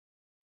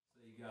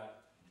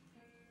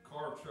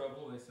car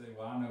trouble, they say,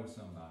 well, I know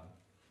somebody.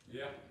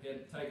 Yeah.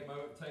 Take it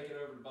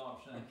over to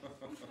Bob Shank.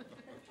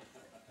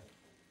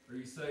 Or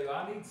you say, well,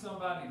 I need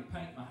somebody to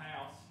paint my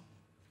house.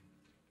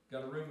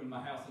 Got a room in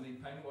my house I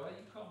need painted. Well,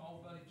 you call my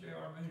old buddy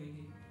J.R.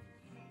 Mooney.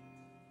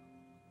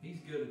 He's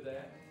good at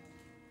that.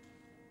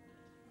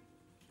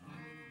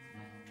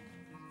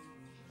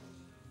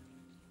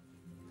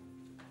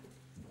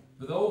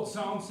 But the old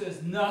song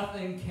says,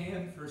 nothing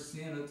can for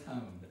sin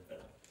atone.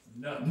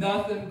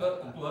 Nothing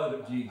but the blood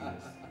of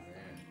Jesus.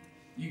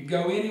 You can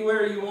go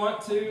anywhere you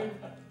want to,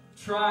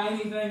 try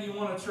anything you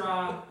want to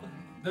try.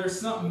 There's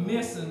something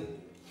missing.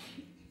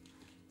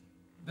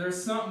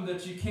 There's something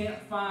that you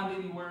can't find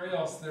anywhere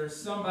else. There's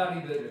somebody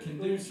that can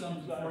do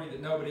something for you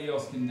that nobody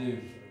else can do.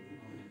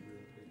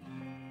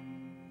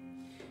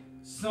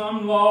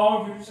 Some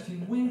lawyers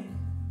can win.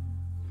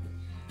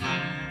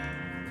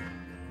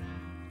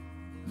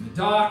 And the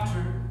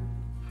doctor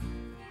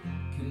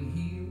can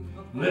heal.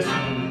 Listen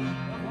to me.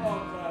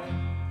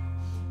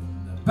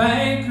 The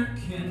banker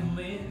can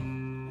lend.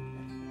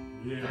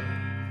 Yeah.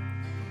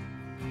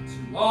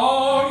 To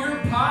all your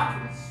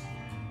pockets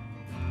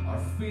are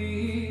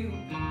filled.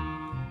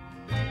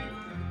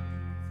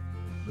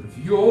 But if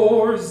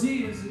yours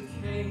is a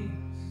case,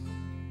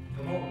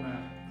 Come on now.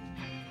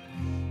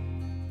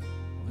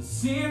 of a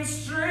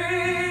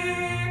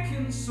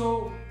sin-stricken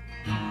soul,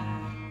 for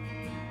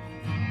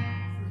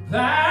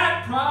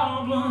that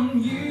problem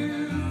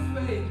you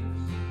face,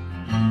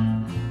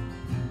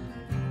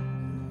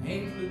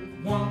 ain't but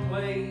one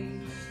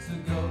place to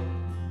go.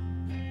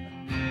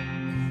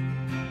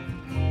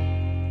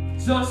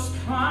 Just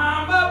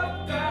climb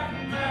up that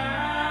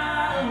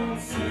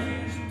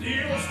mountain,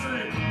 Steel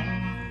string.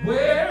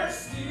 where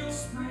steel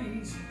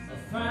springs are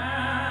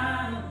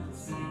found.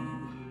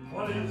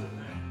 What is it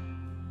now?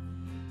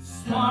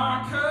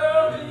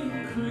 Sparkeling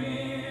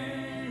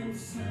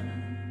crimson,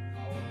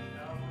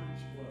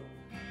 Calvary's flow.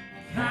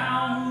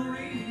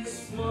 Calvary's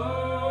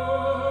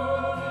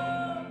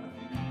flow.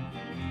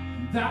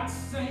 That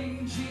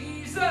same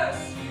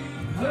Jesus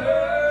you've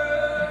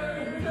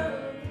heard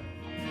of,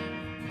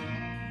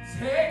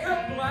 take a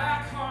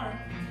black heart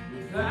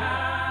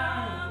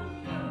without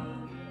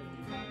love.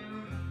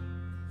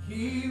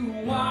 He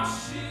will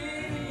wash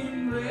it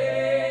in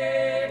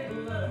red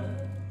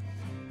blood,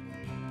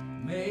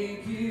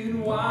 make it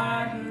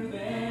whiter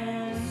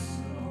than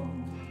snow.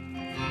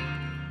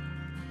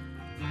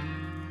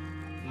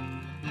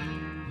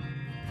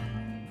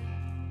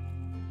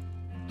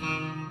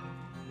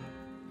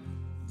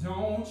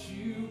 Don't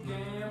you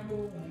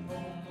gamble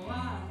on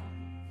life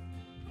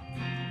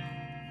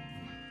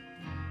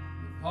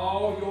with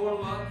all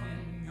your luck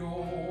and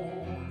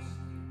yours.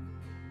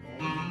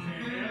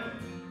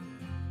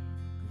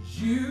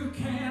 You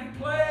can't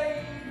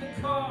play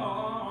the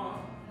cards.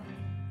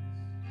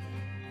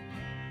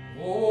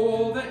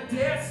 Oh, that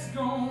death's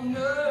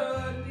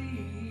gonna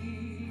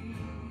deal.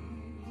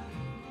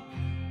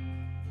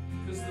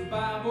 'Cause the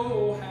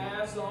Bible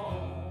has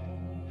already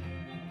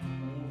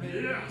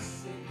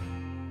said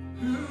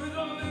who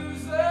the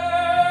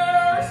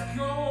loser's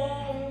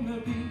gonna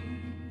be.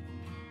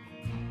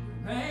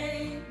 There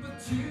ain't but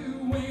two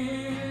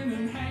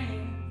winning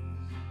hands.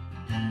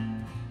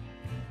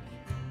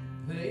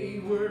 They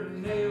were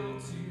nailed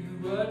to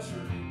a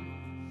tree.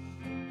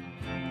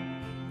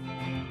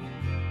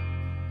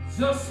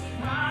 Just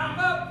climb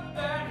up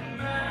that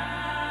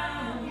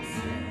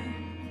mountain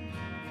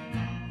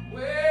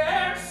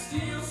where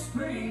steel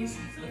springs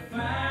the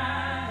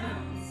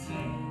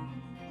fountain,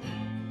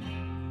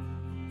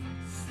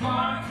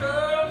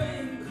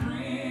 sparkling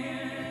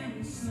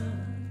crimson,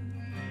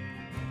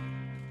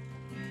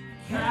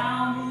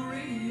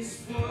 Calvary's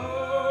flow.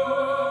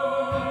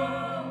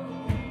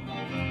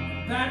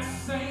 That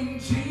same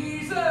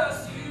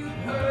Jesus you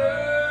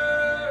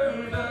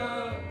heard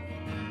of,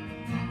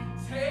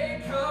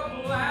 take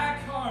a black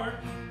heart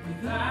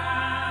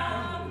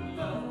without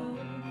love.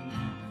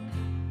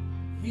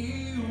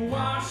 He'll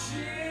wash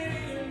it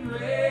in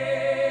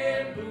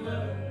red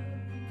blood,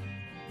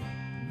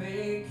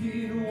 make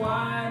it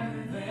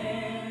whiter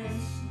than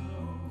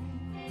snow.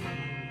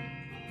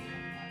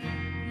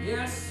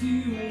 Yes,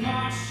 he'll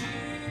wash it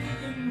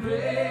in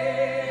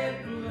red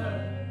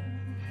blood,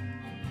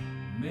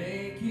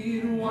 make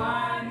it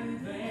white